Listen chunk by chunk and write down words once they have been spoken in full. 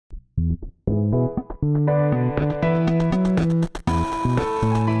Hello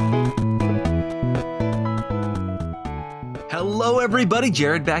everybody,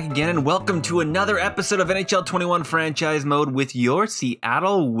 Jared back again, and welcome to another episode of NHL 21 Franchise Mode with your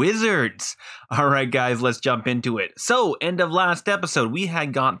Seattle Wizards. Alright guys, let's jump into it. So, end of last episode, we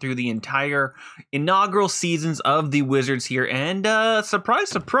had gone through the entire inaugural seasons of the Wizards here, and surprise,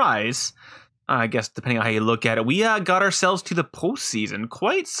 surprise, I guess depending on how you look at it, we got ourselves to the postseason,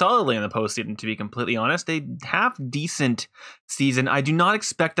 quite solidly in the postseason to be completely honest. A half-decent season. I do not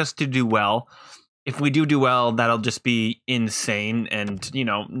expect us to do well. If we do well, that'll just be insane and, you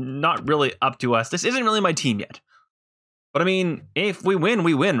know, not really up to us. This isn't really my team yet. But I mean, if we win,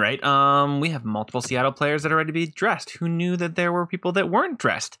 we win, right? We have multiple Seattle players that are ready to be dressed. Who knew that there were people that weren't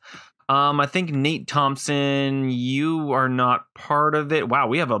dressed? I think Nate Thompson, you are not part of it. Wow,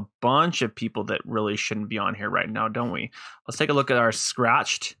 we have a bunch of people that really shouldn't be on here right now, don't we? Let's take a look at our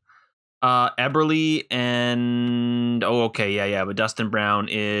scratched. Eberle and but Dustin Brown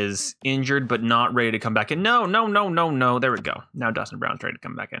is injured but not ready to come back in. No. There we go. Now Dustin Brown's ready to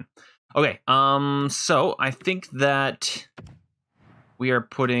come back in. Okay. So I think that we are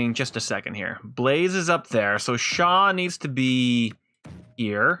putting just a second here. Blaze is up there, so Shaw needs to be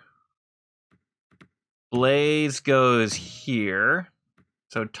here. Blaze goes here.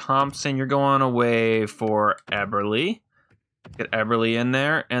 So Thompson, you're going away for Eberle. Get Eberle in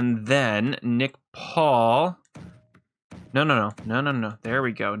there, and then Nick Paul. No. There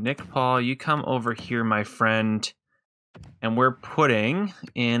we go. Nick Paul, you come over here, my friend. And we're putting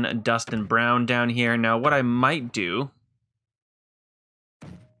in Dustin Brown down here. Now, what I might do...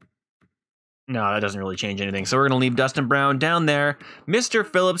 No, that doesn't really change anything. So we're going to leave Dustin Brown down there. Mr.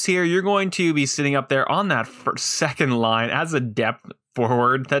 Phillips here, you're going to be sitting up there on that second line as a depth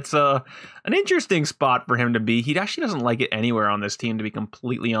forward. That's an interesting spot for him to be. He actually doesn't like it anywhere on this team, to be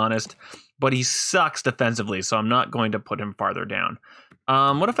completely honest, but he sucks defensively, so I'm not going to put him farther down.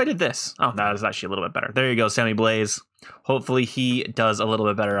 What if I did this? Oh, that is actually a little bit better. There you go, Sammy Blaze. Hopefully he does a little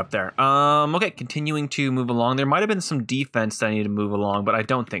bit better up there. Okay, continuing to move along. There might have been some defense that I need to move along, but I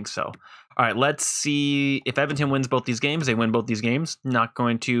don't think so. All right, let's see if Edmonton wins both these games. They win both these games. Not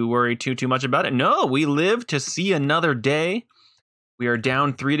going to worry too much about it. No, we live to see another day. We are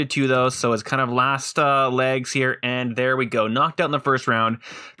down 3-2 though, so it's kind of last legs here, and there we go. Knocked out in the first round.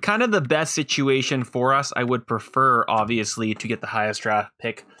 Kind of the best situation for us. I would prefer, obviously, to get the highest draft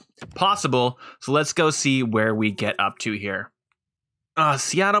pick possible. So let's go see where we get up to here.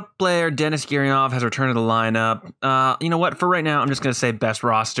 Seattle player Denis Gurianov has returned to the lineup. You know what? For right now, I'm just going to say best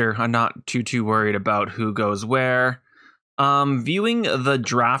roster. I'm not too worried about who goes where. Viewing the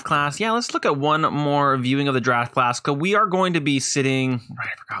draft class. Yeah, let's look at one more viewing of the draft class, because we are going to be sitting... Right,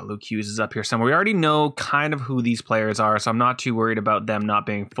 I forgot Luke Hughes is up here somewhere. We already know kind of who these players are, so I'm not too worried about them not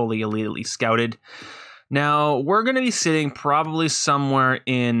being fully elitely scouted. Now, we're going to be sitting probably somewhere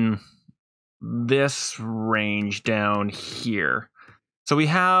in this range down here. So we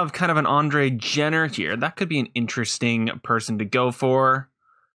have kind of an Andre Jenner here. That could be an interesting person to go for.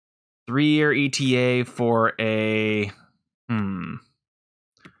 3-year ETA for a...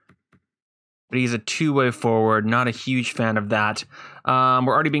 But he's a two-way forward. Not a huge fan of that. We're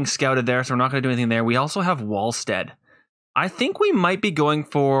already being scouted there, so we're not going to do anything there. We also have Wallstead. I think we might be going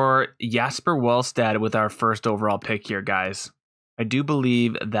for Jasper Wallstead with our first overall pick here, guys. I do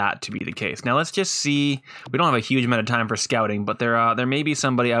believe that to be the case. Now, let's just see. We don't have a huge amount of time for scouting, but there may be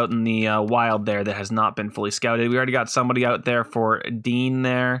somebody out in the wild there that has not been fully scouted. We already got somebody out there for Dean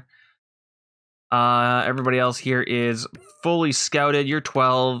there. Everybody else here is fully scouted. You're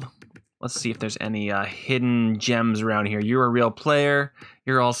 12. Let's see if there's any hidden gems around here. You're a real player.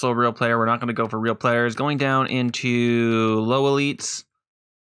 You're also a real player. We're not going to go for real players. Going down into low elites.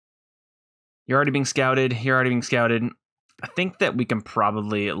 You're already being scouted. You're already being scouted. I think that we can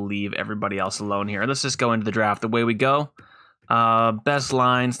probably leave everybody else alone here. Let's just go into the draft the way we go. Best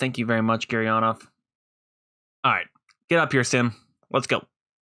lines. Thank you very much, Gurianov. All right. Get up here, Sim. Let's go.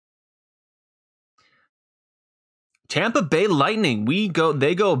 Tampa Bay Lightning,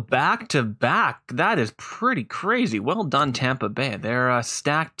 they go back to back. That is pretty crazy. Well done, Tampa Bay. They're a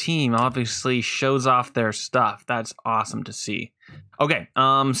stacked team, obviously shows off their stuff. That's awesome to see. Okay,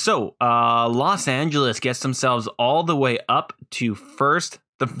 so Los Angeles gets themselves all the way up to first.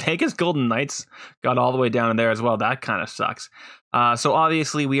 The Vegas Golden Knights got all the way down in there as well. That kind of sucks. So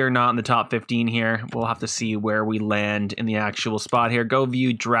obviously we are not in the top 15 here. We'll have to see where we land in the actual spot here. Go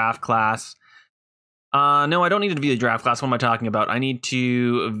view draft class. No, I don't need to view the draft class. What am I talking about? I need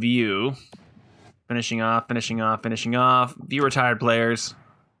to view finishing off, view retired players.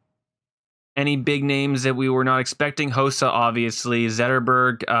 Any big names that we were not expecting? Hossa, obviously.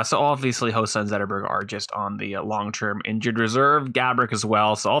 Zetterberg. So obviously Hossa and Zetterberg are just on the long-term injured reserve. Gabrick as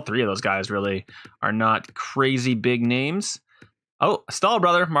well. So all three of those guys really are not crazy big names. Oh, Stahl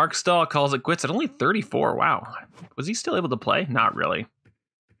brother. Mark Stahl calls it quits at only 34. Wow. Was he still able to play? Not really.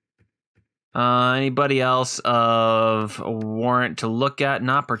 Anybody else of warrant to look at?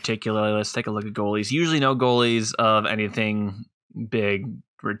 Not particularly. Let's take a look at goalies. Usually no goalies of anything big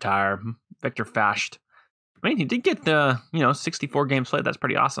retire. Victor Fasht. I mean, he did get the 64 games played. That's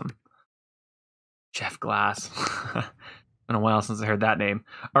pretty awesome. Jeff Glass. Been a while since I heard that name.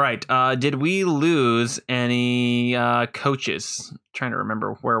 All right. Did we lose any coaches? I'm trying to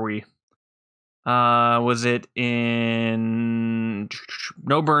remember where we. Was it in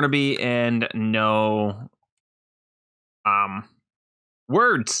no Burnaby and no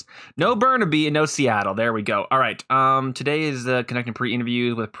words? No Burnaby and no Seattle. There we go. All right. Today is the connecting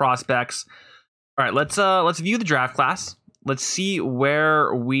pre-interview with prospects. All right, let's view the draft class. Let's see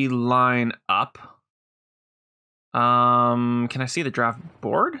where we line up. Can I see the draft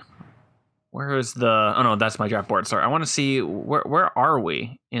board? Where is the? Oh no, that's my draft board. Sorry, I want to see where are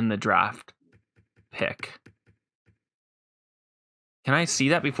we in the draft pick. Can I see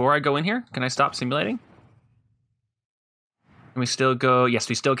that before I go in here? Can I stop simulating? Can we still go? Yes,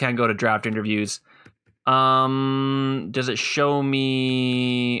 we still can go to draft interviews. Does it show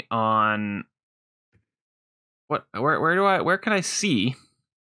me on what? Where can I see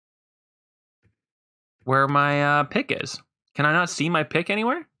where my pick is? Can I not see my pick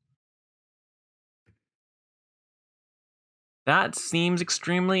anywhere? That seems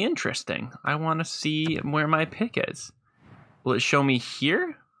extremely interesting. I want to see where my pick is. Will it show me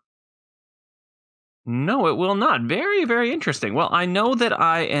here? No, it will not. Very, very interesting. Well, I know that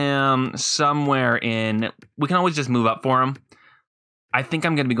I am somewhere in... We can always just move up for him. I think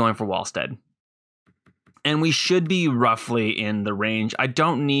I'm going to be going for Wallstead. And we should be roughly in the range. I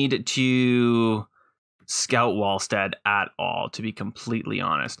don't need to scout Wallstead at all, to be completely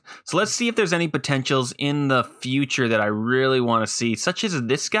honest. So let's see if there's any potentials in the future that I really want to see, such as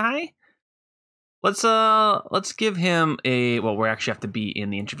this guy. Let's give him a, well, we actually have to be in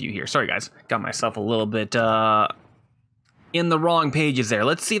the interview here. Sorry guys, got myself a little bit in the wrong pages there.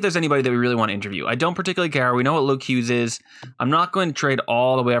 Let's see if there's anybody that we really want to interview. I don't particularly care. We know what Luke Hughes is. I'm not going to trade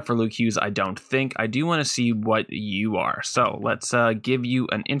all the way up for Luke Hughes, I don't think. I do want to see what you are. So let's give you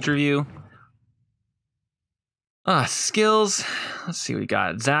an interview. Skills. Let's see what we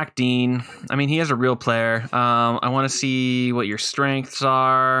got. Zach Dean. I mean, he is a real player. I want to see what your strengths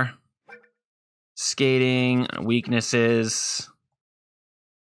are. Skating, weaknesses.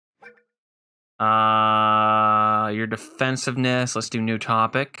 Your defensiveness. Let's do new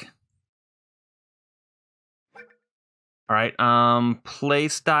topic. All right. Play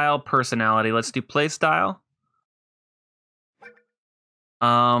style, personality. Let's do play style.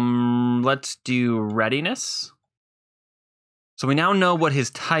 Let's do readiness. So we now know what his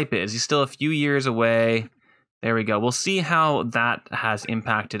type is. He's still a few years away. There we go. We'll see how that has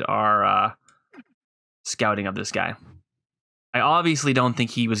impacted our scouting of this guy. I obviously don't think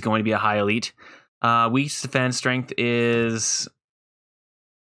he was going to be a high elite. Weak defense strength is,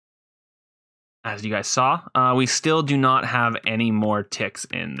 as you guys saw, we still do not have any more ticks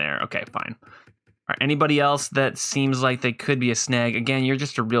in there. Okay, fine. All right, anybody else that seems like they could be a snag? Again, you're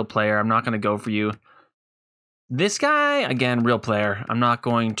just a real player. I'm not going to go for you. This guy, again, real player. I'm not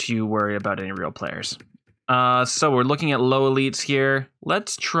going to worry about any real players. So we're looking at low elites here.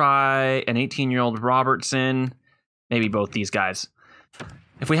 Let's try an 18-year-old Robertson. Maybe both these guys.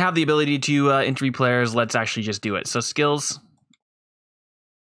 If we have the ability to interview players, let's actually just do it. So skills.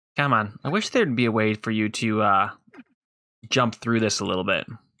 Come on. I wish there'd be a way for you to jump through this a little bit.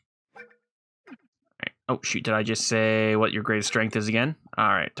 All right. Oh, shoot. Did I just say what your greatest strength is again? All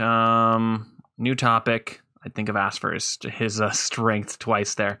right. New topic. I think I've asked for his strength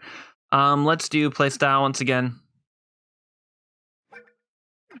twice there. Let's do playstyle once again.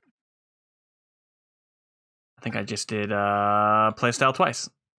 I think I just did playstyle twice.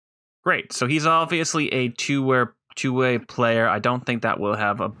 Great. So he's obviously a two-way player. I don't think that will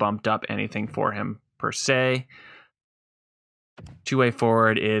have bumped up anything for him per se. Two-way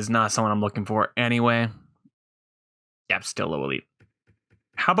forward is not someone I'm looking for anyway. Yep, still low elite.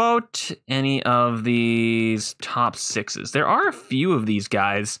 How about any of these top sixes? There are a few of these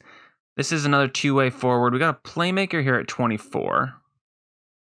guys. This is another two-way forward. We got a playmaker here at 24.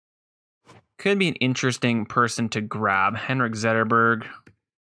 Could be an interesting person to grab. Henrik Zetterberg.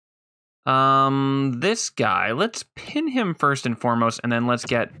 This guy, let's pin him first and foremost, and then let's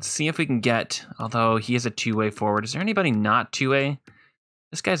see if we can get, although he is a two-way forward. Is there anybody not two-way?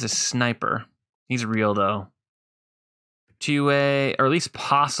 This guy's a sniper. He's real, though. 2A, or at least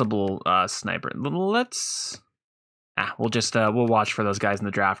possible sniper. Let's... we'll watch for those guys in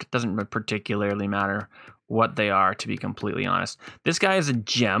the draft. It doesn't particularly matter what they are, to be completely honest. This guy is a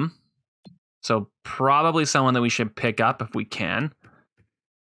gem, so probably someone that we should pick up if we can.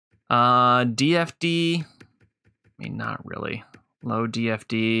 DFD, I mean, not really. Low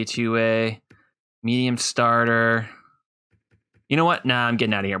DFD, 2A, medium starter. You know what? Nah, I'm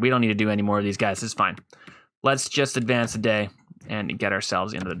getting out of here. We don't need to do any more of these guys. It's fine. Let's just advance the day and get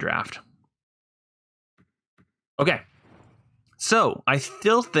ourselves into the draft. Okay. So, I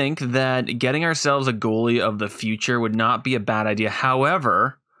still think that getting ourselves a goalie of the future would not be a bad idea.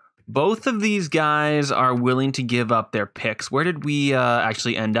 However, both of these guys are willing to give up their picks. Where did we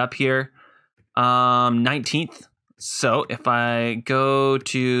actually end up here? 19th. So, if I go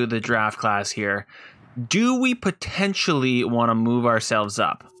to the draft class here, do we potentially want to move ourselves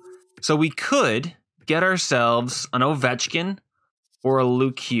up? So, we could get ourselves an Ovechkin or a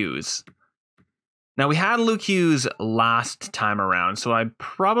Luke Hughes. Now, we had Luke Hughes last time around, so I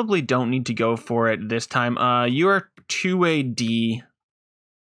probably don't need to go for it this time. You are 2A D.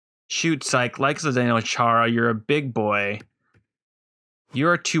 Shoot, psych. Like Zdeno Chara, you're a big boy.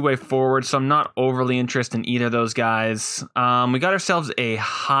 You're a 2A forward, so I'm not overly interested in either of those guys. We got ourselves a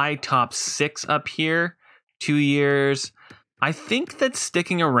high top 6 up here. 2 years. I think that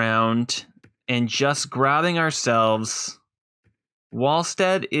sticking around and just grabbing ourselves...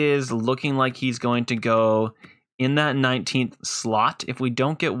 Wallstead is looking like he's going to go in that 19th slot if we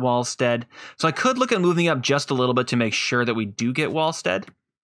don't get Wallstead. So I could look at moving up just a little bit to make sure that we do get Wallstead.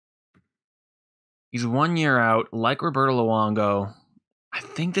 He's 1 year out, like Roberto Luongo. I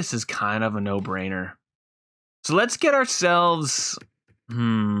think this is kind of a no-brainer. So let's get ourselves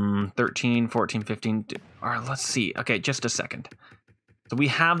 13, 14, 15. Or let's see. Okay, just a second. So we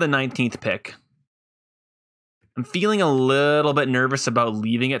have the 19th pick. I'm feeling a little bit nervous about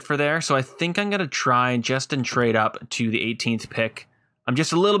leaving it for there, so I think I'm going to try and trade up to the 18th pick. I'm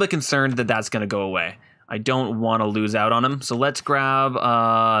just a little bit concerned that that's going to go away. I don't want to lose out on him, so let's grab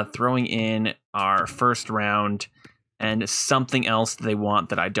throwing in our first round and something else they want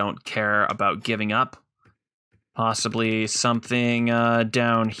that I don't care about giving up. Possibly something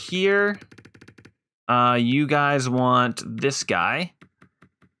down here. You guys want this guy.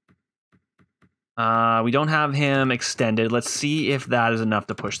 We don't have him extended. Let's see if that is enough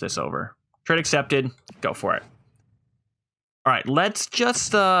to push this over. Trade accepted. Go for it. All right, let's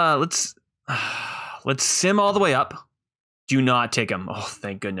just let's sim all the way up. Do not take him. Oh,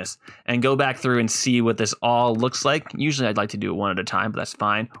 thank goodness. And go back through and see what this all looks like. Usually I'd like to do it one at a time, but that's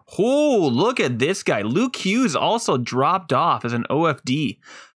fine. Oh, look at this guy. Luke Hughes also dropped off as an OFD.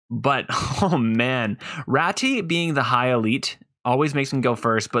 But, oh man, Ratty being the high elite always makes him go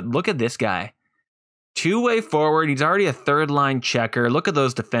first. But look at this guy. 2-way forward. He's already a third line checker. Look at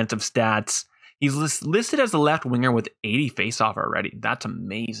those defensive stats. He's listed as a left winger with 80 faceoff already. That's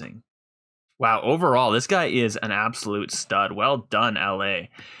amazing. Wow, overall, this guy is an absolute stud. Well done, LA.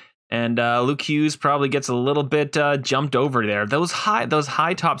 And Luke Hughes probably gets a little bit jumped over there. Those high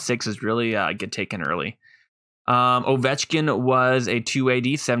top 6s really get taken early. Ovechkin was a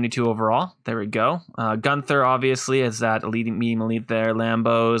 2AD, 72 overall. There we go. Gunther, obviously, is that medium elite there.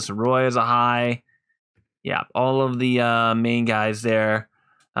 Lambos. Roy is a high. Yeah, all of the main guys there.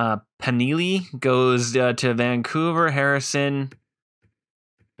 Panili goes to Vancouver. Harrison.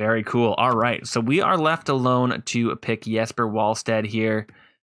 Very cool. All right, so we are left alone to pick Jesper Wallstead here.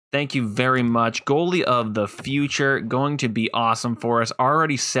 Thank you very much. Goalie of the future. Going to be awesome for us.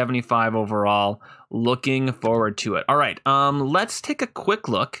 Already 75 overall. Looking forward to it. All right, let's take a quick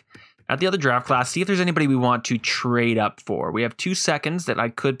look at the other draft class. See if there's anybody we want to trade up for. We have 2 seconds that I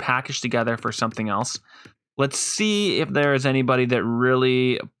could package together for something else. Let's see if there is anybody that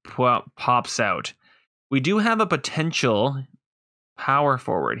really pops out. We do have a potential power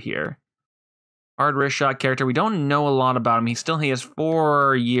forward here. Hard wrist shot character. We don't know a lot about him. He has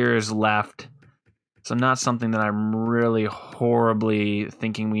 4 years left. So not something that I'm really horribly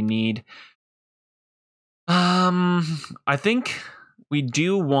thinking we need. I think we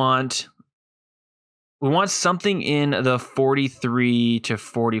do want... We want something in the 43 to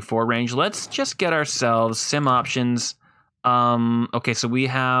 44 range. Let's just get ourselves sim options. Okay, so we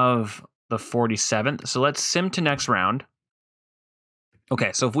have the 47th. So let's sim to next round.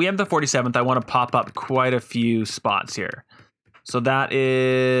 Okay, so if we have the 47th, I want to pop up quite a few spots here. So that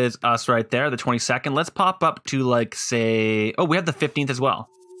is us right there, the 22nd. Let's pop up to, like, say... Oh, we have the 15th as well.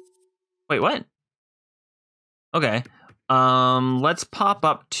 Wait, what? Okay. Let's pop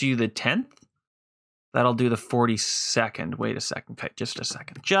up to the 10th. That'll do the 42nd. Wait a second. Okay, just a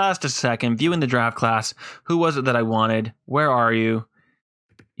second. Just a second. Viewing the draft class. Who was it that I wanted? Where are you?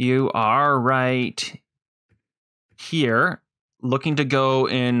 You are right here. Looking to go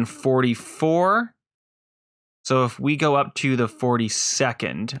in 44. So if we go up to the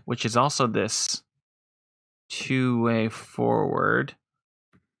 42nd, which is also this two-way forward,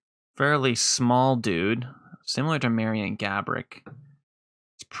 fairly small dude, similar to Marian Gaborik.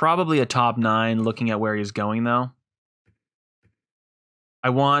 It's probably a top 9 looking at where he's going, though. I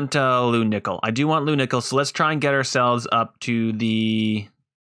want Lou Nickel. I do want Lou Nickel, so let's try and get ourselves up to the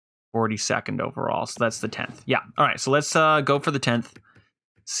 42nd overall. So that's the 10th. Yeah, all right, so let's go for the 10th.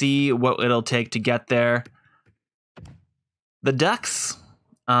 See what it'll take to get there. The Ducks,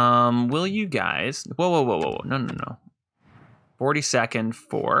 will you guys... Whoa. No. 42nd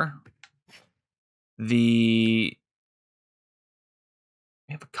for the...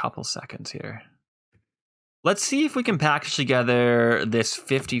 We have a couple seconds here. Let's see if we can package together this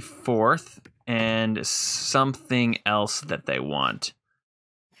 54th and something else that they want.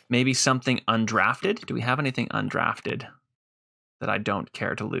 Maybe something undrafted? Do we have anything undrafted that I don't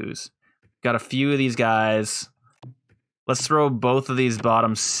care to lose? Got a few of these guys. Let's throw both of these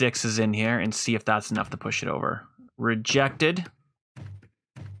bottom 6s in here and see if that's enough to push it over. Rejected.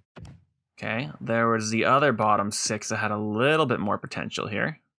 Okay, there was the other bottom 6 that had a little bit more potential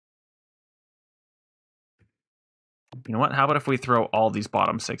here. You know what? How about if we throw all these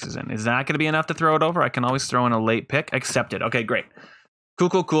bottom 6s in? Is that going to be enough to throw it over? I can always throw in a late pick. Accepted. Okay, great.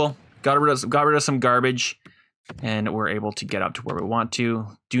 Cool. Got rid of some garbage, and we're able to get up to where we want to.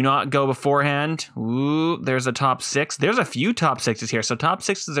 Do not go beforehand. Ooh, there's a top 6. There's a few top 6s here, so top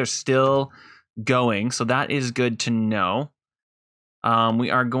 6s are still going, so that is good to know.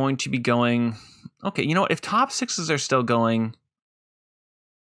 We are going to be going... Okay, you know what? If top 6s are still going...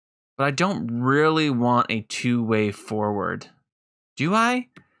 But I don't really want a two-way forward. Do I?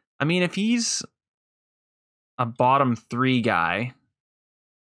 I mean, if he's a bottom 3 guy...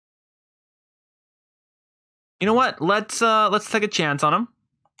 You know what? Let's take a chance on him.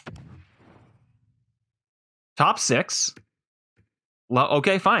 Top 6.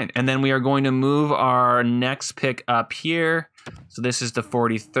 Okay, fine. And then we are going to move our next pick up here. So this is the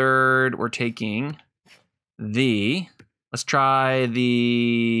 43rd. We're taking the... Let's try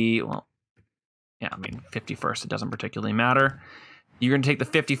the... Well, yeah, I mean, 51st. It doesn't particularly matter. You're going to take the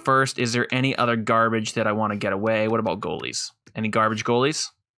 51st. Is there any other garbage that I want to get away? What about goalies? Any garbage goalies?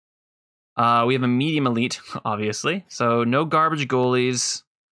 We have a medium elite, obviously. So no garbage goalies.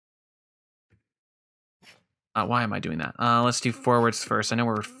 Why am I doing that? Let's do forwards first. I know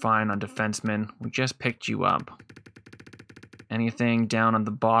we're fine on defensemen. We just picked you up. Anything down on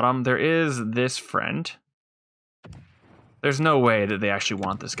the bottom? There is this friend. There's no way that they actually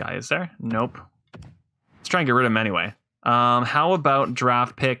want this guy, is there? Nope. Let's try and get rid of him anyway. How about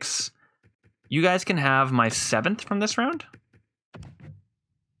draft picks? You guys can have my 7th from this round.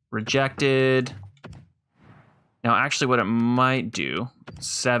 Rejected. Now, actually, what it might do,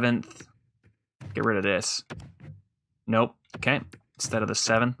 7th, get rid of this. Nope. Okay. Instead of the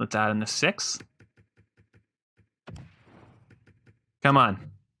 7th, let's add in the 6th. Come on.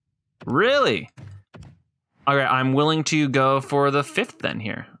 Really? Okay, I'm willing to go for the 5th then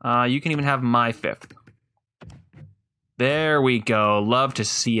here. You can even have my 5th. There we go. Love to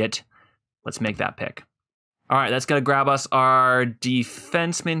see it. Let's make that pick. All right, that's going to grab us our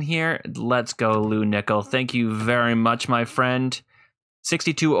defenseman here. Let's go, Lou Nickel. Thank you very much, my friend.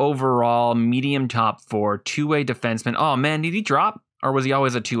 62 overall, medium top 4, two-way defenseman. Oh, man, did he drop? Or was he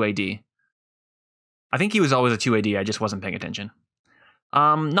always a 2-way D? I think he was always a 2-way D. I just wasn't paying attention.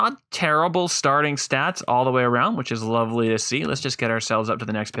 Not terrible starting stats all the way around, which is lovely to see. Let's just get ourselves up to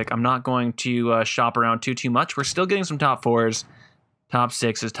the next pick. I'm not going to shop around too much. We're still getting some top 4s. Top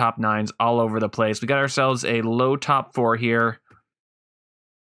 6s, top 9s, all over the place. We got ourselves a low top 4 here.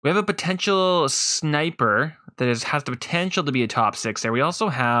 We have a potential sniper that has the potential to be a top 6 there. We also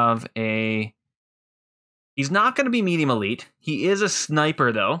have a... He's not going to be medium elite. He is a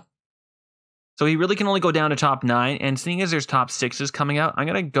sniper, though. So he really can only go down to top 9. And seeing as there's top 6s coming out, I'm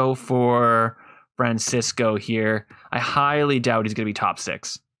going to go for Francisco here. I highly doubt he's going to be top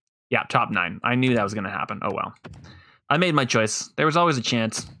 6. Yeah, top 9. I knew that was going to happen. Oh, well. I made my choice. There was always a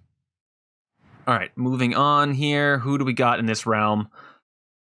chance. All right, moving on here. Who do we got in this realm?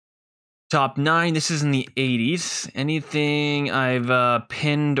 Top 9. This is in the 80s. Anything I've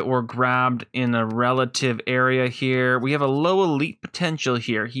pinned or grabbed in a relative area here? We have a low elite potential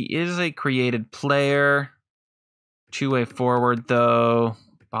here. He is a created player. Two-way forward, though.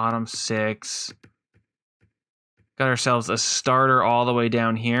 Bottom 6. Got ourselves a starter all the way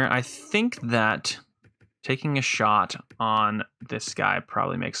down here. I think that... Taking a shot on this guy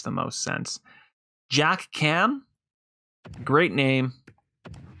probably makes the most sense. Jack Cam, great name.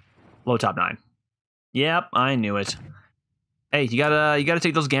 Low top 9. Yep, I knew it. Hey, you gotta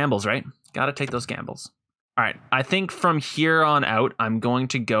take those gambles, right? Gotta take those gambles. All right, I think from here on out, I'm going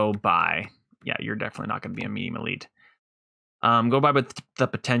to go by. Yeah, you're definitely not going to be a medium elite. Go by with the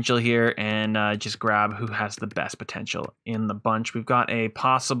potential here and just grab who has the best potential in the bunch. We've got a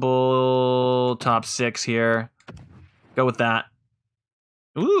possible top 6 here. Go with that.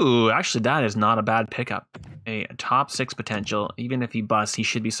 Ooh, actually, that is not a bad pickup. A top 6 potential. Even if he busts, he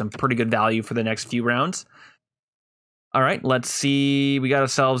should be some pretty good value for the next few rounds. All right, let's see. We got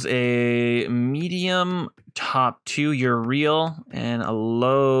ourselves a medium top 2. You're real and a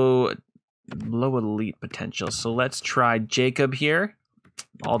low elite potential. So let's try Jacob here.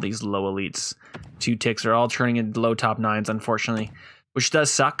 All these low elites, 2 ticks are all turning into low top 9s, unfortunately, which does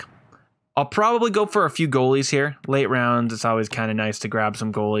suck. I'll probably go for a few goalies here. Late rounds, it's always kind of nice to grab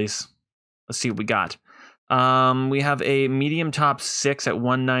some goalies. Let's see what we got. We have a medium top 6 at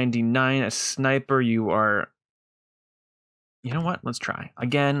 199. A sniper, you are... You know what? Let's try.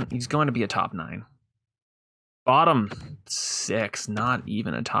 Again, he's going to be a top 9. Bottom 6, not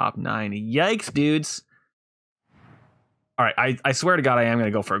even a top 9. Yikes, dudes. All right, I swear to God, I am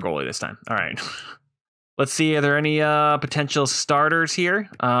going to go for a goalie this time. All right. Let's see, are there any potential starters here?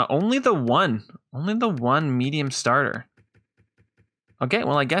 Only the one medium starter. Okay,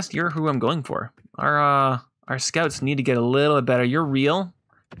 well, I guess you're who I'm going for. Our scouts need to get a little bit better. You're real.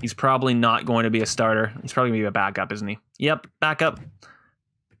 He's probably not going to be a starter. He's probably going to be a backup, isn't he? Yep, backup.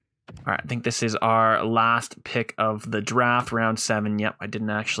 All right, I think this is our last pick of the draft, round 7. Yep, I didn't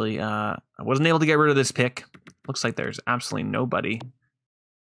actually, I wasn't able to get rid of this pick. Looks like there's absolutely nobody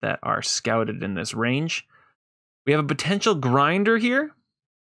that are scouted in this range. We have a potential grinder here.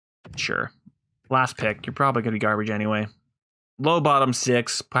 Sure. Last pick. You're probably going to be garbage anyway. Low bottom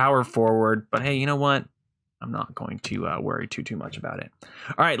 6, power forward. But hey, you know what? I'm not going to worry too much about it.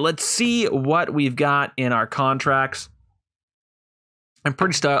 All right, let's see what we've got in our contracts. I'm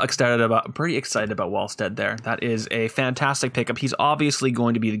pretty excited about Wallstead there. That is a fantastic pickup. He's obviously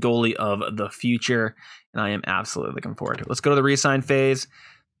going to be the goalie of the future, and I am absolutely looking forward to it. Let's go to the re-sign phase.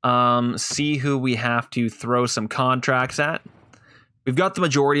 See who we have to throw some contracts at. We've got the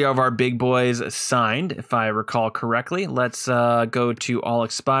majority of our big boys signed, if I recall correctly. Let's go to all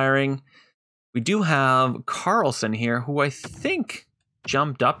expiring. We do have Carlson here, who I think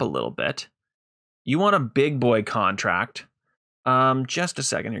jumped up a little bit. You want a big boy contract. Just a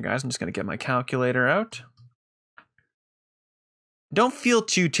second here, guys. I'm just going to get my calculator out. Don't feel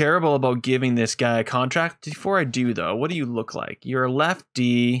too terrible about giving this guy a contract. Before I do, though, what do you look like? You're a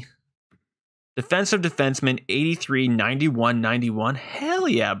lefty. Defensive defenseman, 83, 91, 91. Hell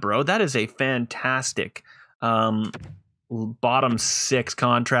yeah, bro. That is a fantastic bottom 6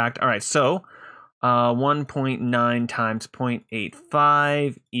 contract. All right, so 1.9 times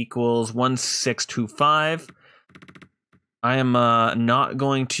 0.85 equals 1625. I am not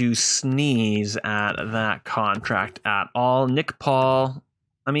going to sneeze at that contract at all. Nick Paul,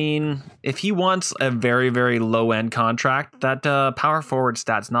 I mean, if he wants a very, very low-end contract, that power forward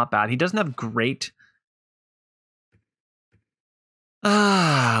stat's not bad. He doesn't have great...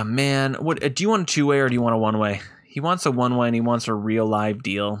 Ah, man. What do you want a 2-way or do you want a 1-way? He wants a 1-way and he wants a real live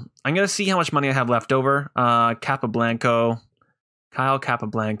deal. I'm going to see how much money I have left over. Capablanco. Kyle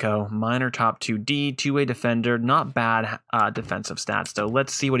Capablanco, minor top 2D, 2-way defender, not bad defensive stats though.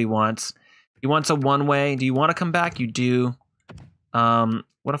 Let's see what he wants. He wants a 1-way. Do you want to come back? You do.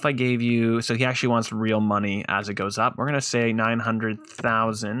 What if I gave you, so he actually wants real money as it goes up. We're going to say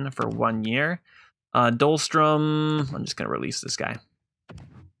 900,000 for 1 year. Dolstrom, I'm just going to release this guy.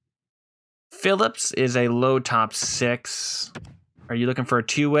 Phillips is a low top 6. Are you looking for a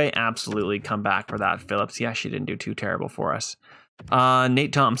 2-way? Absolutely, come back for that, Phillips. He actually didn't do too terrible for us.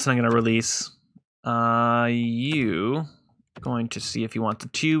 Nate Thompson, I'm going to release. You going to see if he wants a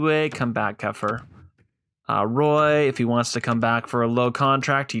 2-way. Come back, Keffer. Roy, if he wants to come back for a low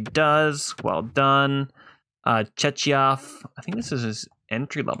contract, he does. Well done. Chechiaf, I think this is his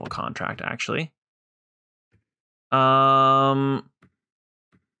entry-level contract, actually.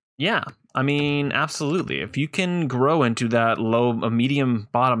 Yeah, I mean, absolutely. If you can grow into that medium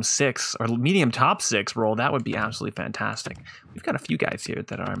bottom 6 or medium top 6 role, that would be absolutely fantastic. We've got a few guys here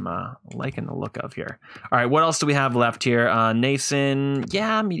that I'm liking the look of here. All right, what else do we have left here? Nason,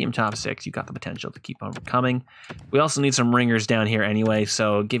 yeah, medium top 6. You got the potential to keep on coming. We also need some ringers down here anyway,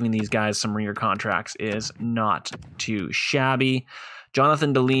 so giving these guys some ringer contracts is not too shabby.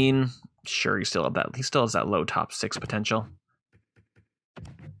 Jonathan Deline, sure, he still has that low top 6 potential.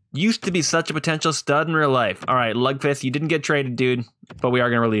 Used to be such a potential stud in real life. All right, Lugfist, you didn't get traded, dude, but we are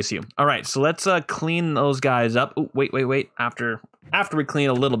going to release you. All right, so let's clean those guys up. Ooh, wait. After we clean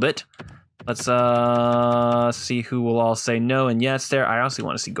a little bit, let's see who will all say no and yes there. I also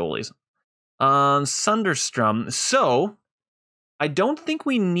want to see goalies. Sunderstrom. So, I don't think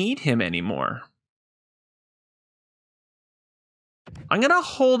we need him anymore. I'm going to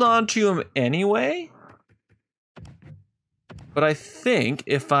hold on to him anyway. But I think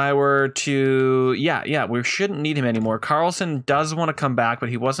if I were to... Yeah, we shouldn't need him anymore. Carlson does want to come back, but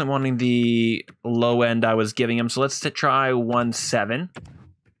he wasn't wanting the low end I was giving him. So let's try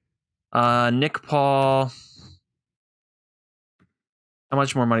 1.7. Nick Paul. How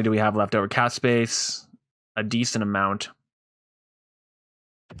much more money do we have left over? Cap space. A decent amount.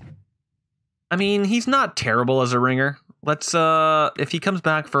 I mean, he's not terrible as a ringer. Let's... if he comes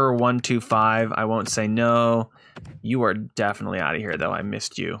back for 1.25, I won't say no. You are definitely out of here, though. I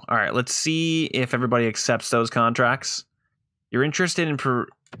missed you. All right, let's see if everybody accepts those contracts. You're interested in...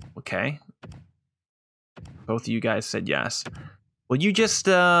 Okay. Both of you guys said yes. Will you just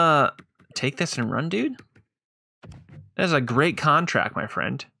take this and run, dude? That is a great contract, my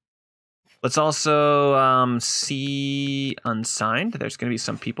friend. Let's also see unsigned. There's going to be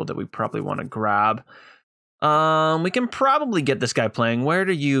some people that we probably want to grab. We can probably get this guy playing. Where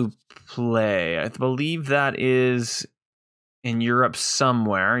do you play? I believe that is in Europe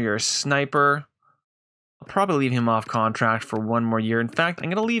somewhere. You're a sniper. I'll probably leave him off contract for 1 more year. In fact, I'm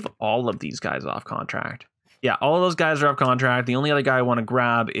going to leave all of these guys off contract. Yeah, all of those guys are off contract. The only other guy I want to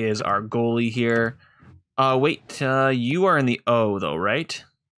grab is our goalie here. Wait, you are in the O, though, right?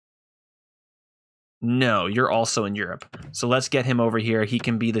 No, you're also in Europe. So let's get him over here. He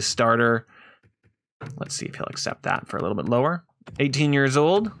can be the starter. Let's see if he'll accept that for a little bit lower. 18 years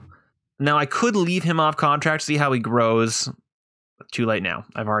old. Now, I could leave him off contract, see how he grows. Too late now.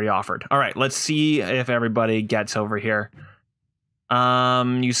 I've already offered. All right, let's see if everybody gets over here.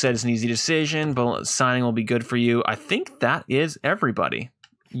 You said it's an easy decision, but signing will be good for you. I think that is everybody.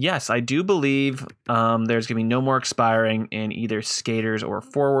 Yes, I do believe there's going to be no more expiring in either skaters or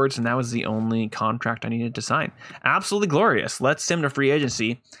forwards, and that was the only contract I needed to sign. Absolutely glorious. Let's sim to free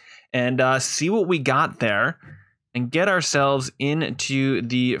agency and see what we got there and get ourselves into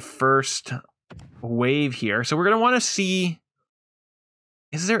the first wave here. So we're going to want to see,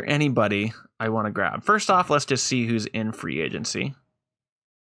 is there anybody I want to grab? First off, let's just see who's in free agency.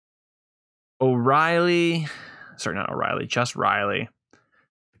 O'Reilly. Sorry, not O'Reilly, just Riley.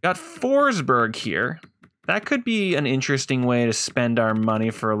 Got Forsberg here. That could be an interesting way to spend our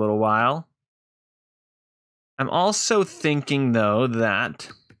money for a little while. I'm also thinking, though, that...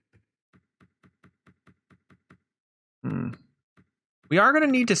 we are going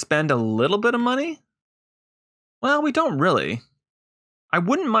to need to spend a little bit of money. Well, we don't really. I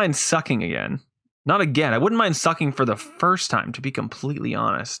wouldn't mind sucking again. Not again. I wouldn't mind sucking for the first time, to be completely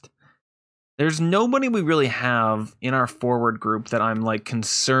honest. There's nobody we really have in our forward group that I'm like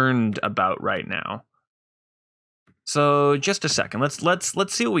concerned about right now. So just a second.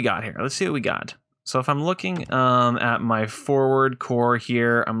 Let's see what we got here. Let's see what we got. So if I'm looking at my forward core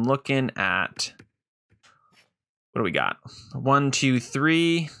here, I'm looking at, what do we got? 1, 2,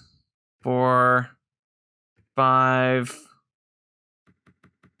 3, 4, 5.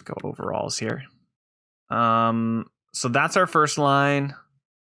 Let's go overalls here. So that's our first line.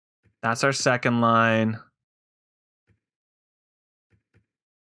 That's our second line.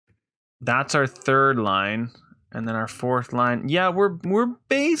 That's our third line. And then our fourth line. Yeah, we're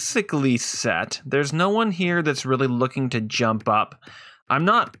basically set. There's no one here that's really looking to jump up. I'm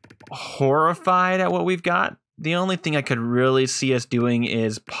not horrified at what we've got. The only thing I could really see us doing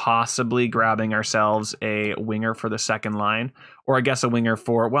is possibly grabbing ourselves a winger for the second line. Or I guess a winger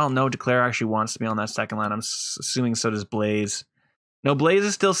for... Well, no, Declare actually wants to be on that second line. I'm assuming so does Blaze. No, Blaze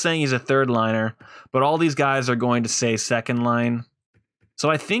is still saying he's a third liner, but all these guys are going to say second line. So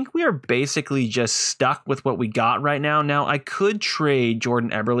I think we are basically just stuck with what we got right now. Now, I could trade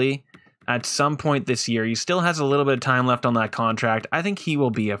Jordan Eberle at some point this year. He still has a little bit of time left on that contract. I think he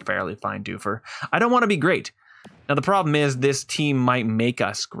will be a fairly fine doofer. I don't want to be great. Now, the problem is this team might make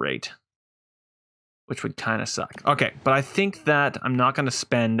us great, which would kind of suck. Okay, but I think that I'm not going to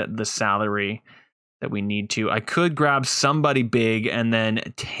spend the salary that we need to. I could grab somebody big and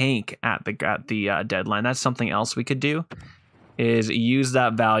then tank at the deadline. That's something else we could do, is use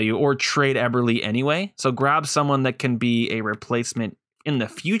that value or trade Eberle anyway. So grab someone that can be a replacement in the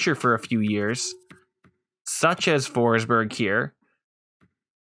future for a few years, such as Forsberg here.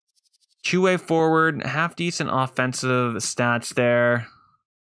 Two-way forward, half decent offensive stats there.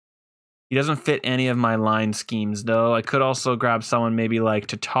 He doesn't fit any of my line schemes, though. I could also grab someone maybe like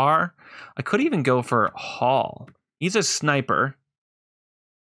Tatar. I could even go for Hall. He's a sniper.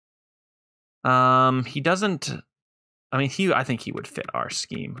 He doesn't... I mean, I think he would fit our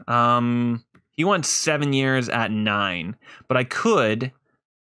scheme. He went 7 years at 9, but I could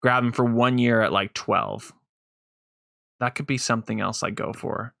grab him for 1 year at like 12. That could be something else I go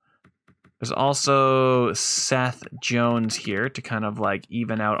for. There's also Seth Jones here to kind of like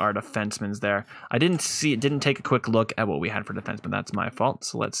even out our defensemen there. I didn't take a quick look at what we had for defensemen. That's my fault.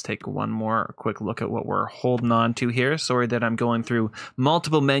 So let's take one more quick look at what we're holding on to here. Sorry that I'm going through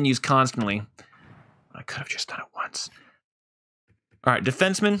multiple menus constantly. I could have just done it once. All right,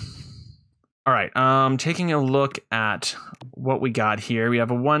 defenseman. All right, taking a look at what we got here. We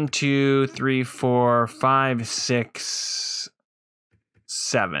have a 1, 2, 3, 4, 5, 6,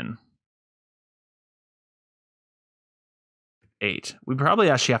 7. 8. We probably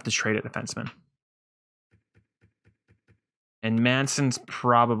actually have to trade a defenseman. And Manson's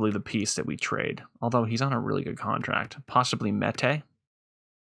probably the piece that we trade. Although he's on a really good contract. Possibly Mete.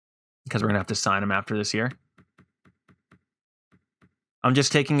 Because we're going to have to sign him after this year. I'm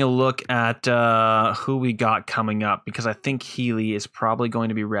just taking a look at who we got coming up. Because I think Healy is probably going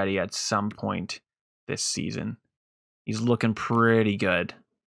to be ready at some point this season. He's looking pretty good.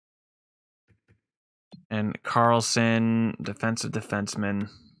 And Carlson, defensive defenseman.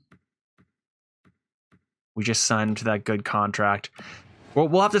 We just signed him to that good contract. Well,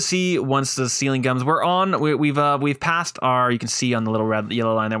 we'll have to see once the ceiling comes. We've passed our. You can see on the little red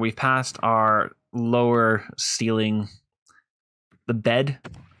yellow line there. We've passed our lower ceiling, the bed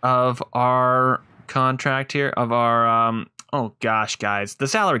of our contract here of our. Oh gosh, guys, the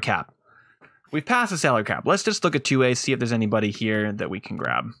salary cap. We've passed the salary cap. Let's just look at 2A, see if there's anybody here that we can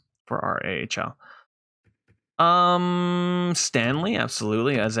grab for our AHL. Stanley,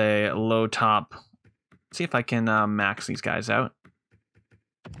 absolutely, as a low top. See if I can max these guys out.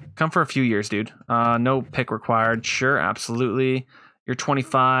 Come for a few years, dude. No pick required. Sure, absolutely. You're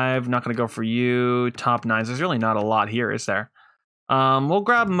 25. Not going to go for you. Top 9s. There's really not a lot here, is there? We'll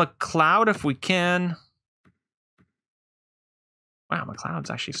grab McLeod if we can. Wow,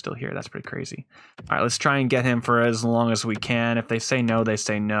 McLeod's actually still here. That's pretty crazy. All right, let's try and get him for as long as we can. If they say no, they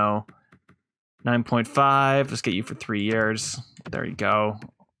say no. 9.5. Let's get you for 3 years. There you go.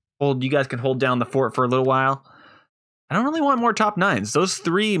 You guys can hold down the fort for a little while. I don't really want more top 9s. Those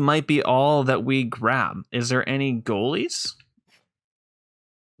 3 might be all that we grab. Is there any goalies?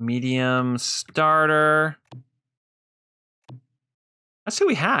 Medium starter. That's who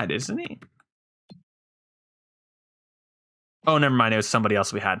we had, isn't he? Oh, never mind. It was somebody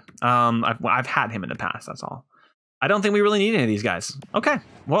else we had. I've had him in the past. That's all. I don't think we really need any of these guys. Okay.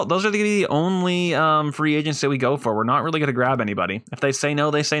 Well, those are the only free agents that we go for. We're not really going to grab anybody. If they say no,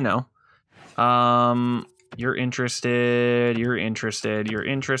 they say no. You're interested. You're interested. You're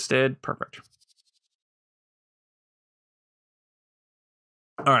interested. Perfect.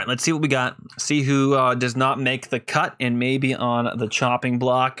 All right. Let's see what we got. See who does not make the cut and maybe on the chopping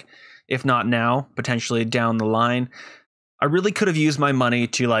block. If not now, potentially down the line. I really could have used my money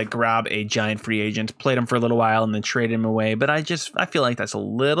to like grab a giant free agent, played him for a little while, and then trade him away. But I feel like that's a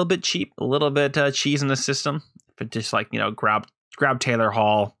little bit cheap, a little bit cheese in the system. But just like, you know, grab Taylor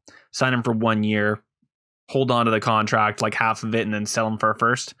Hall, sign him for 1 year, hold on to the contract, like half of it, and then sell him for a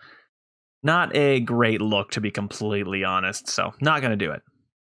first. Not a great look, to be completely honest. So not gonna do it.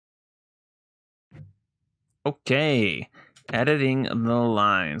 Okay, editing the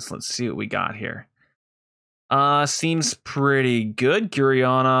lines. Let's see what we got here. Seems pretty good.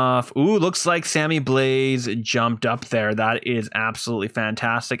 Gurionov. Ooh, looks like Sammy Blaze jumped up there. That is absolutely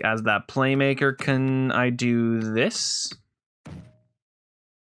fantastic as that playmaker. Can I do this?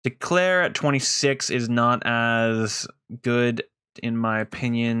 Declare at 26 is not as good, in my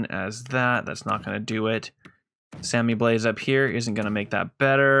opinion, as that. That's not going to do it. Sammy Blaze up here isn't going to make that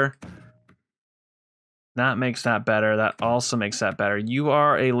better. That makes that better. That also makes that better. You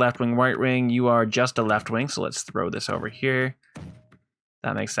are a left wing, right wing. You are just a left wing. So let's throw this over here.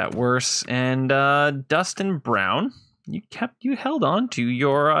 That makes that worse. And Dustin Brown, you held on to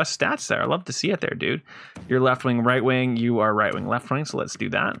your stats there. I love to see it there, dude. You're left wing, right wing. You are right wing, left wing. So let's do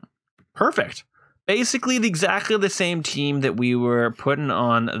that. Perfect. Basically exactly the same team that we were putting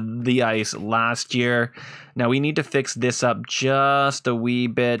on the ice last year. Now we need to fix this up just a wee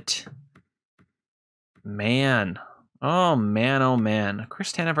bit. Man. Oh, man, oh, man.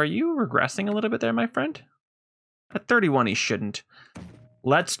 Chris Tanev, are you regressing a little bit there, my friend? At 31, he shouldn't.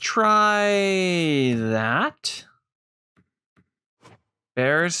 Let's try that.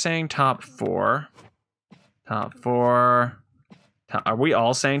 Bears saying top 4. Top 4. Are we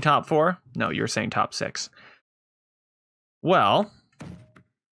all saying top 4? No, you're saying top 6. Well,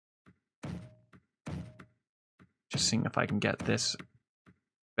 just seeing if I can get this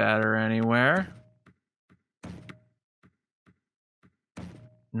better anywhere.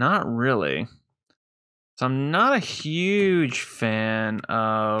 Not really. So I'm not a huge fan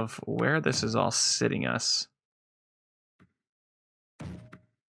of where this is all sitting us.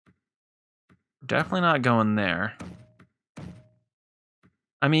 Definitely not going there.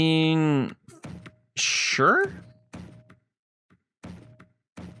 I mean, sure.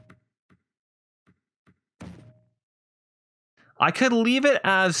 I could leave it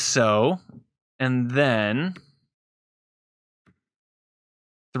as so, and then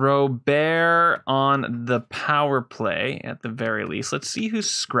throw Bear on the power play at the very least. Let's see who's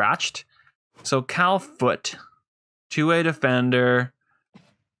scratched. So Cal Foot, two-way defender.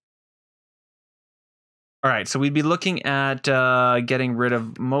 All right, so we'd be looking at getting rid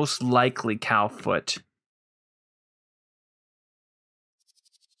of most likely Cal Foot.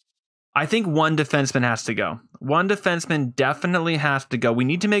 I think one defenseman has to go. One defenseman definitely has to go. We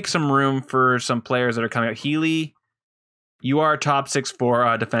need to make some room for some players that are coming up. Healy, you are a top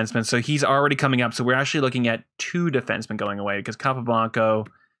 6'4" defenseman, so he's already coming up. So we're actually looking at 2 defensemen going away because Capablanco,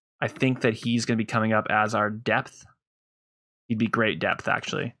 I think that he's going to be coming up as our depth. He'd be great depth,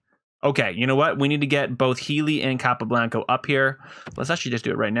 actually. Okay, you know what? We need to get both Healy and Capablanco up here. Let's actually just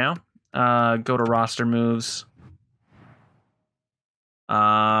do it right now. Go to roster moves.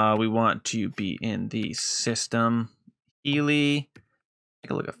 We want to be in the system. Healy.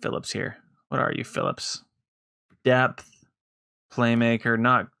 Take a look at Phillips here. What are you, Phillips? Depth. Playmaker,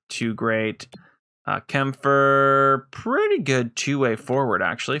 not too great. Kempfer, pretty good two-way forward,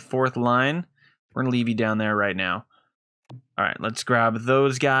 actually. 4th line. We're going to leave you down there right now. All right, let's grab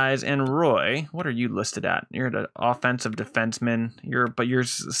those guys. And Roy, what are you listed at? You're an offensive defenseman. But you're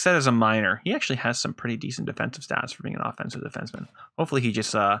set as a minor. He actually has some pretty decent defensive stats for being an offensive defenseman. Hopefully he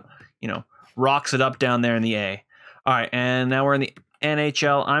just, rocks it up down there in the A. All right, and now we're in the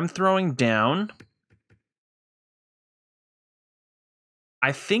NHL. I'm throwing down.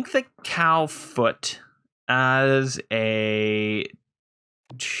 I think that Cal Foot as a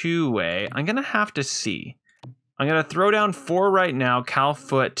two-way, I'm going to have to see. I'm going to throw down 4 right now, Cal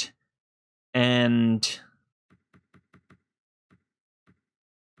Foot and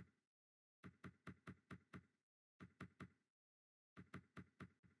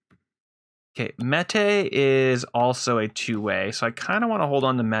okay, Mete is also a two-way, so I kind of want to hold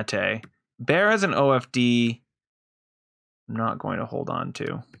on to Mete. Bear as an OFD, I'm not going to hold on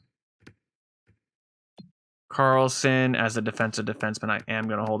to. Carlson as a defensive defenseman, I am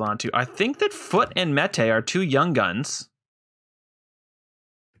going to hold on to. I think that Foot and Mete are 2 young guns.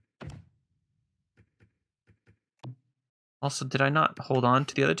 Also, did I not hold on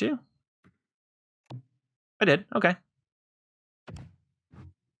to the other 2? I did. Okay.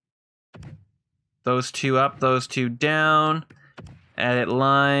 Those 2 up, those 2 down. Edit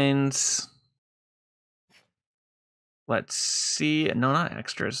lines. Let's see. No, not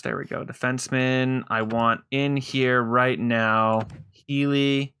extras. There we go. Defenseman. I want in here right now.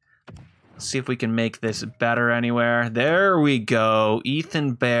 Healy. Let's see if we can make this better anywhere. There we go.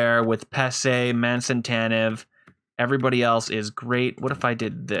 Ethan Bear with Pesse, Manson Tanev. Everybody else is great. What if I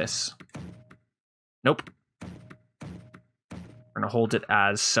did this? Nope. We're going to hold it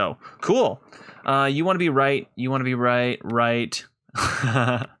as so. Cool. You want to be right. You want to be right. Right.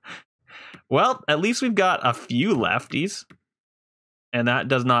 Well, at least we've got a few lefties. And that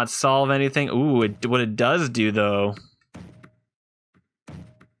does not solve anything. Ooh, what it does do, though,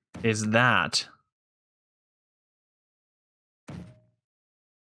 is that.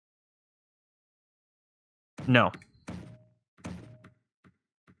 No.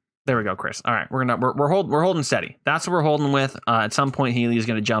 There we go, Chris. All right, we're holding steady. That's what we're holding with. At some point, Healy is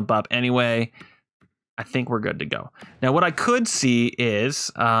going to jump up anyway. I think we're good to go. Now, what I could see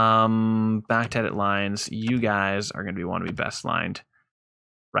is back to edit lines. You guys are going to want to be best lined.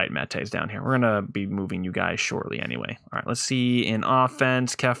 Right, Mete's down here. We're going to be moving you guys shortly anyway. All right, let's see in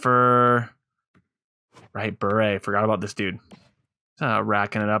offense. Keffer. Right, Bure. Forgot about this dude.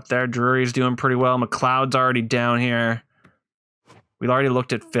 Racking it up there. Drury's doing pretty well. McLeod's already down here. We've already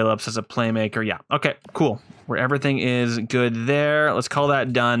looked at Phillips as a playmaker. Yeah, okay, cool. Where everything is good there. Let's call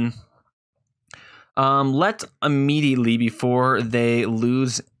that done. Let's immediately, before they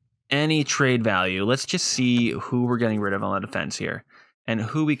lose any trade value, let's just see who we're getting rid of on the defense here and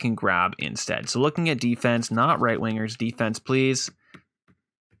who we can grab instead. So looking at defense, not right wingers, defense, please.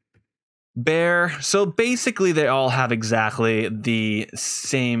 Bear. So basically they all have exactly the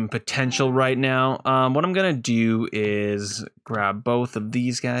same potential right now. What I'm going to do is grab both of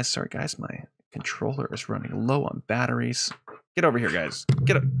these guys. Sorry, guys, my controller is running low on batteries. Get over here, guys.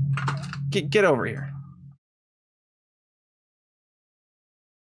 Get over here.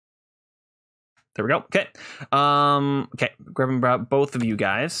 There we go. Okay. Okay, grab both of you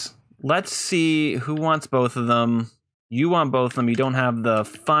guys. Let's see who wants both of them. You want both of them. You don't have the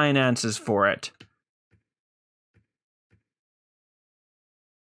finances for it.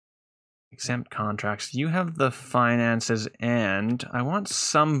 Exempt contracts. You have the finances, and I want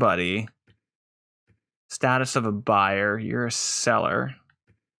somebody. Status of a buyer. You're a seller.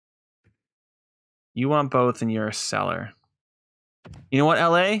 You want both, and you're a seller. You know what,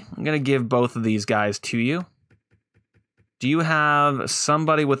 LA? I'm going to give both of these guys to you. Do you have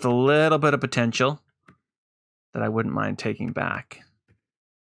somebody with a little bit of potential that I wouldn't mind taking back?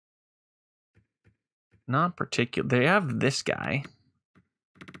 Not particular. They have this guy.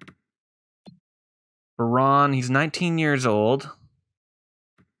 Baron, he's 19 years old.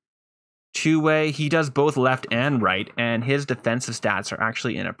 Two-way, he does both left and right, and his defensive stats are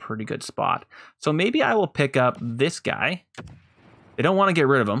actually in a pretty good spot. So maybe I will pick up this guy. They don't want to get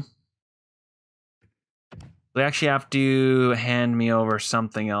rid of him. They actually have to hand me over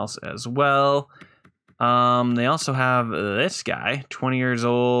something else as well. They also have this guy, 20 years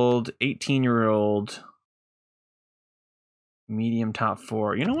old, 18-year-old, medium top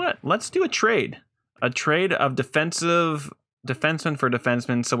four. You know what? Let's do a trade. A trade of defensive defenseman for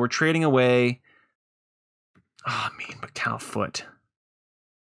defenseman. So we're trading away. Oh, I mean, but Calfoot.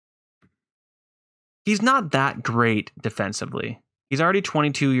 He's not that great defensively. He's already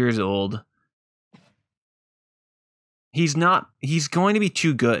 22 years old. He's going to be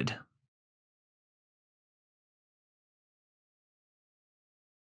too good.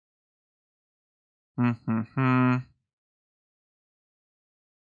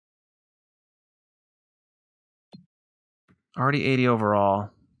 Already 80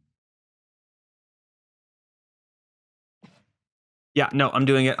 overall. Yeah, no, I'm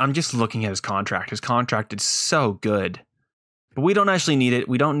doing it. I'm just looking at his contract. His contract is so good. But we don't actually need it.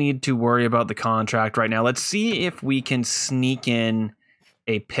 We don't need to worry about the contract right now. Let's see if we can sneak in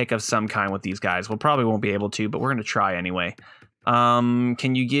a pick of some kind with these guys. We'll probably won't be able to, but we're going to try anyway.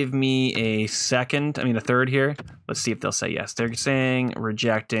 Can you give me a third here? Let's see if they'll say yes. They're saying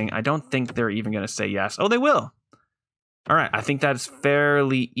rejecting. I don't think they're even going to say yes. Oh, they will. All right, I think that's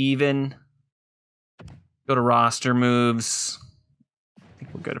fairly even. Go to roster moves. I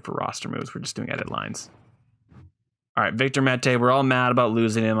think we're good for roster moves. We're just doing edit lines. All right, Victor Mete, we're all mad about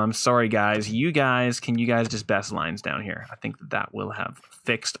losing him. I'm sorry, guys. Can you guys just best lines down here? I think that will have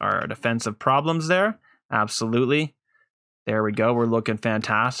fixed our defensive problems there. Absolutely. There we go. We're looking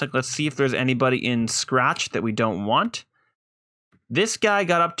fantastic. Let's see if there's anybody in scratch that we don't want. This guy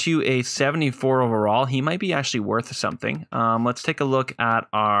got up to a 74 overall. He might be actually worth something. Let's take a look at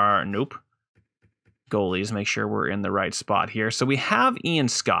our goalies. Make sure we're in the right spot here. So we have Ian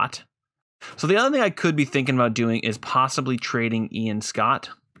Scott. So the other thing I could be thinking about doing is possibly trading Ian Scott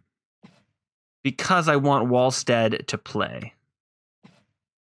because I want Wallstead to play.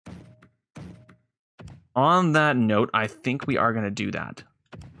 On that note, I think we are going to do that.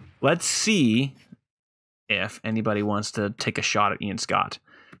 Let's see if anybody wants to take a shot at Ian Scott.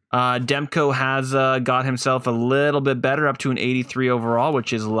 Demko has got himself a little bit better, up to an 83 overall,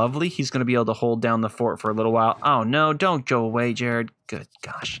 which is lovely. He's going to be able to hold down the fort for a little while. Oh, no, don't go away, Jared. Good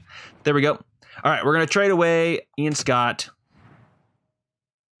gosh. There we go. All right, we're going to trade away Ian Scott.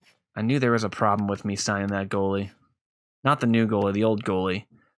 I knew there was a problem with me signing that goalie. Not the new goalie, the old goalie.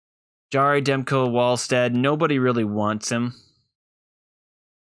 Jari, Demko, Wallstead. Nobody really wants him.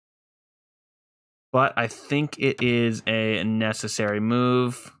 But I think it is a necessary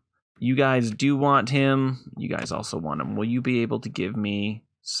move. You guys do want him. You guys also want him. Will you be able to give me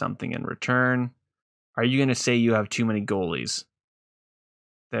something in return? Are you going to say you have too many goalies?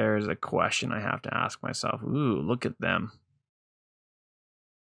 There's a question I have to ask myself. Ooh, look at them.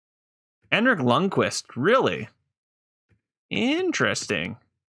 Henrik Lundqvist, really? Interesting.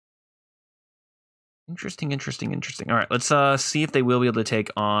 Interesting. All right, let's see if they will be able to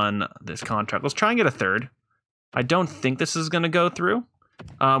take on this contract. Let's try and get a third. I don't think this is going to go through.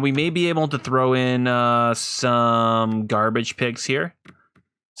 We may be able to throw in some garbage picks here.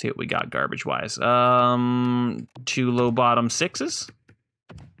 See what we got garbage-wise. 2 low bottom 6s.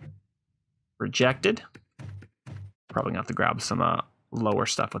 Rejected. Probably going to have to grab some lower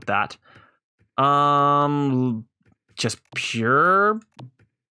stuff with that. Just pure...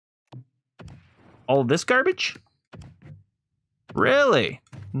 all this garbage? Really?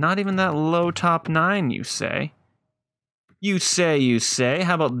 Not even that low top 9, you say? You say.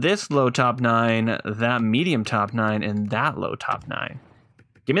 How about this low top 9, that medium top 9, and that low top 9?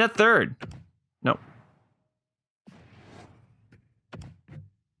 Give me that third. Nope.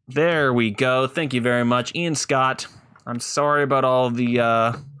 There we go. Thank you very much, Ian Scott. I'm sorry about all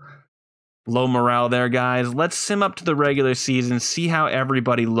the low morale there, guys. Let's sim up to the regular season, see how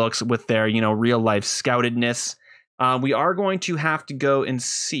everybody looks with their, real life scoutedness. We are going to have to go and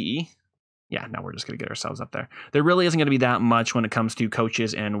see. Yeah, no, we're just going to get ourselves up there. There really isn't going to be that much when it comes to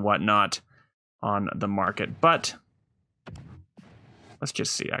coaches and whatnot on the market. But let's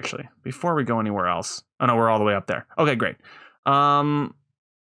just see, actually, before we go anywhere else. Oh, no, we're all the way up there. Okay, great.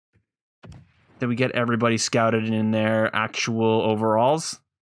 Did we get everybody scouted in their actual overalls?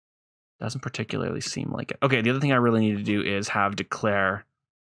 Doesn't particularly seem like it. Okay, the other thing I really need to do is have Declare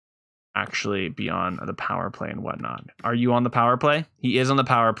actually be on the power play and whatnot. Are you on the power play? He is on the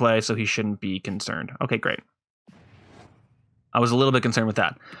power play, so he shouldn't be concerned. Okay, great. I was a little bit concerned with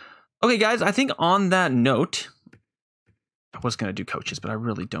that. Okay, guys, I think on that note, I was going to do coaches, but I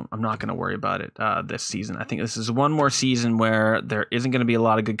really don't. I'm not going to worry about it this season. I think this is one more season where there isn't going to be a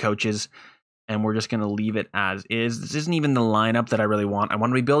lot of good coaches, and we're just going to leave it as is. This isn't even the lineup that I really want. I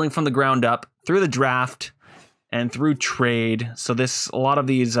want to be building from the ground up through the draft and through trade. So a lot of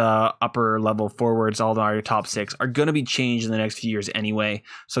these upper level forwards, all our top 6, are going to be changed in the next few years anyway.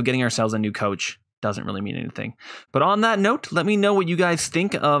 So getting ourselves a new coach doesn't really mean anything. But on that note, let me know what you guys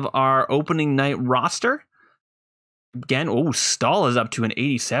think of our opening night roster. Again, Stahl is up to an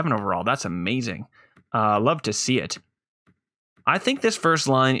 87 overall. That's amazing. Love to see it. I think this first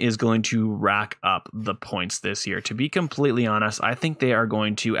line is going to rack up the points this year. To be completely honest, I think they are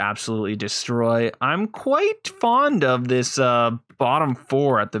going to absolutely destroy. I'm quite fond of this bottom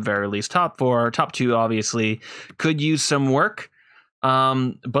 4 at the very least. Top 4, top 2 obviously could use some work.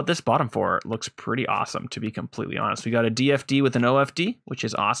 But this bottom 4 looks pretty awesome, to be completely honest. We got a DFD with an OFD, which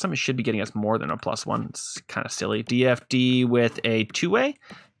is awesome. It should be getting us more than a +1. It's kind of silly. DFD with a 2-way.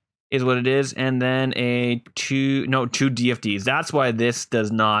 Is what it is, and then two DFDs. That's why this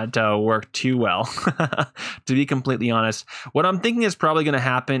does not work too well, to be completely honest. What I'm thinking is probably going to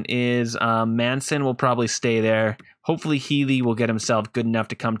happen is Manson will probably stay there. Hopefully Healy will get himself good enough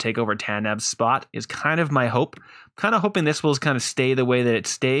to come take over Tanev's spot, is kind of my hope. Kind of hoping this will kind of stay the way that it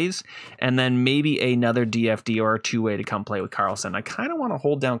stays, and then maybe another DFD or a 2-way to come play with Carlson. I kind of want to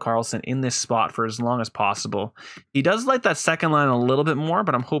hold down Carlson in this spot for as long as possible. He does like that second line a little bit more,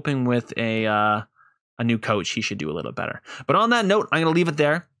 but I'm hoping with a new coach, he should do a little better. But on that note, I'm going to leave it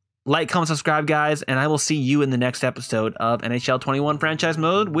there. Like, comment, subscribe, guys, and I will see you in the next episode of NHL 21 Franchise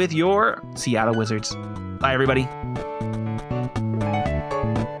Mode with your Seattle Wizards. Bye, everybody.